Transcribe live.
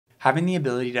Having the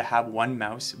ability to have one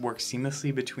mouse work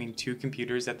seamlessly between two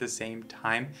computers at the same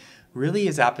time really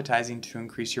is appetizing to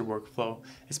increase your workflow,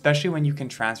 especially when you can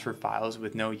transfer files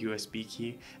with no USB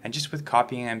key and just with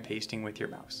copying and pasting with your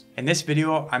mouse. In this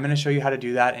video, I'm going to show you how to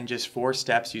do that in just 4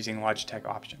 steps using Logitech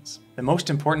Options. The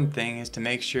most important thing is to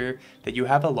make sure that you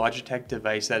have a Logitech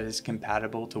device that is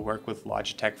compatible to work with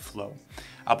Logitech Flow.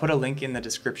 I'll put a link in the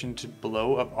description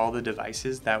below of all the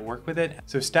devices that work with it.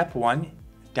 So step 1,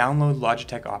 download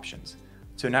Logitech Options.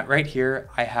 So right here,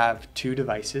 I have 2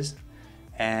 devices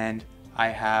and I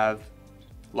have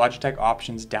Logitech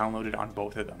Options downloaded on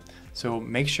both of them. So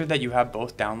make sure that you have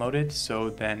both downloaded so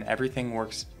then everything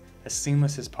works as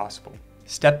seamless as possible.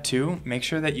 Step 2, make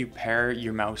sure that you pair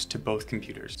your mouse to both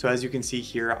computers. So as you can see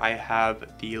here, I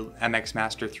have the MX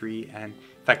Master 3, and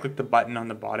if I click the button on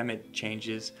the bottom, it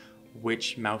changes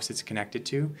which mouse it's connected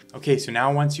to. Okay, so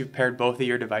now once you've paired both of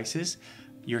your devices,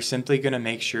 you're simply going to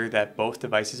make sure that both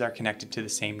devices are connected to the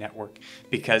same network,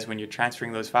 because when you're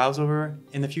transferring those files over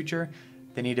in the future,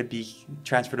 they need to be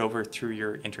transferred over through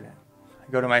your internet.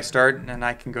 I go to my start and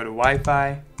I can go to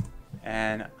Wi-Fi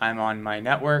and I'm on my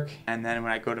network, and then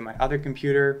when I go to my other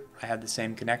computer, I have the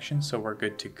same connection, so we're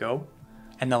good to go.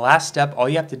 And the last step, all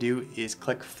you have to do is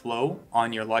click Flow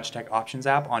on your Logitech Options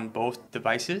app on both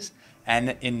devices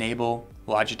and enable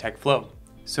Logitech Flow.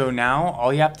 So now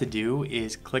all you have to do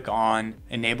is click on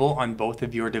enable on both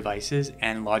of your devices,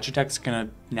 and Logitech's gonna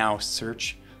now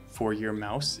search for your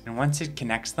mouse. And once it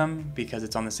connects them, because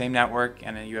it's on the same network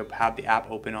and then you have the app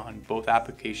open on both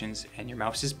applications and your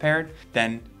mouse is paired,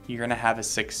 then you're gonna have a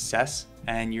success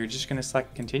and you're just gonna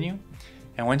select continue.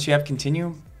 And once you have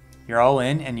continue, you're all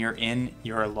in and you're in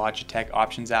your Logitech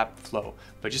Options app Flow.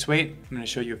 But just wait, I'm going to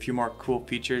show you a few more cool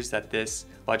features that this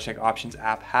Logitech Options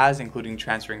app has, including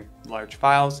transferring large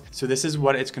files. So this is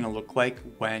what it's going to look like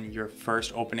when you're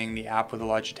first opening the app with a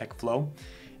Logitech Flow.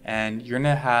 And you're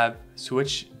going to have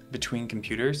switch between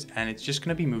computers and it's just going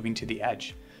to be moving to the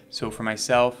edge. So for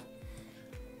myself,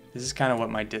 this is kind of what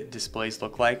my displays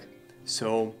look like.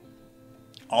 So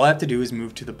all I have to do is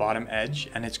move to the bottom edge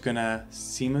and it's gonna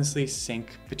seamlessly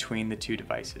sync between the 2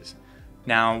 devices.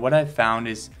 Now, what I've found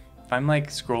is if I'm like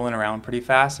scrolling around pretty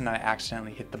fast and I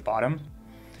accidentally hit the bottom,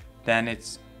 then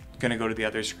it's gonna go to the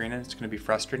other screen and it's gonna be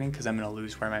frustrating because I'm gonna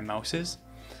lose where my mouse is.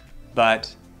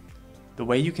 But the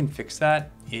way you can fix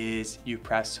that is you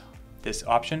press this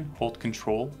option, hold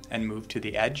Control and move to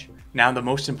the edge. Now the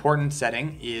most important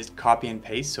setting is copy and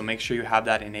paste, so make sure you have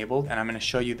that enabled, and I'm gonna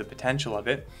show you the potential of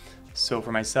it. So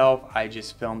for myself, I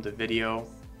just filmed a video.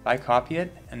 I copy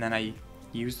it and then I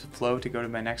use the flow to go to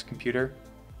my next computer.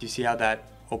 Do you see how that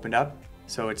opened up?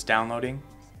 So it's downloading.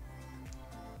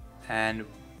 And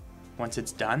once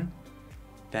it's done,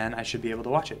 then I should be able to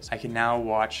watch it. I can now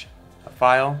watch a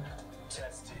file.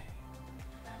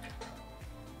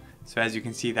 So as you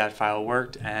can see, that file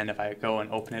worked. And if I go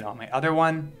and open it on my other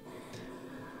one,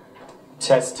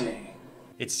 testing.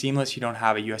 It's seamless. You don't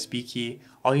have a USB key.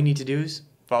 All you need to do is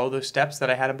follow those steps that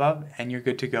I had above and you're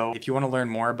good to go. If you want to learn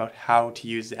more about how to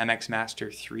use the MX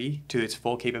Master 3 to its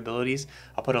full capabilities,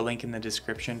 I'll put a link in the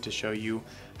description to show you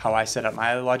how I set up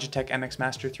my Logitech MX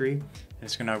Master 3, and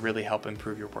it's going to really help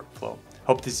improve your workflow.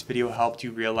 Hope this video helped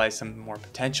you realize some more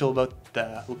potential about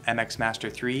the MX Master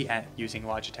 3 and using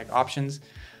Logitech Options.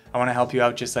 I want to help you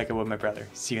out just like I would my brother.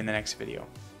 See you in the next video.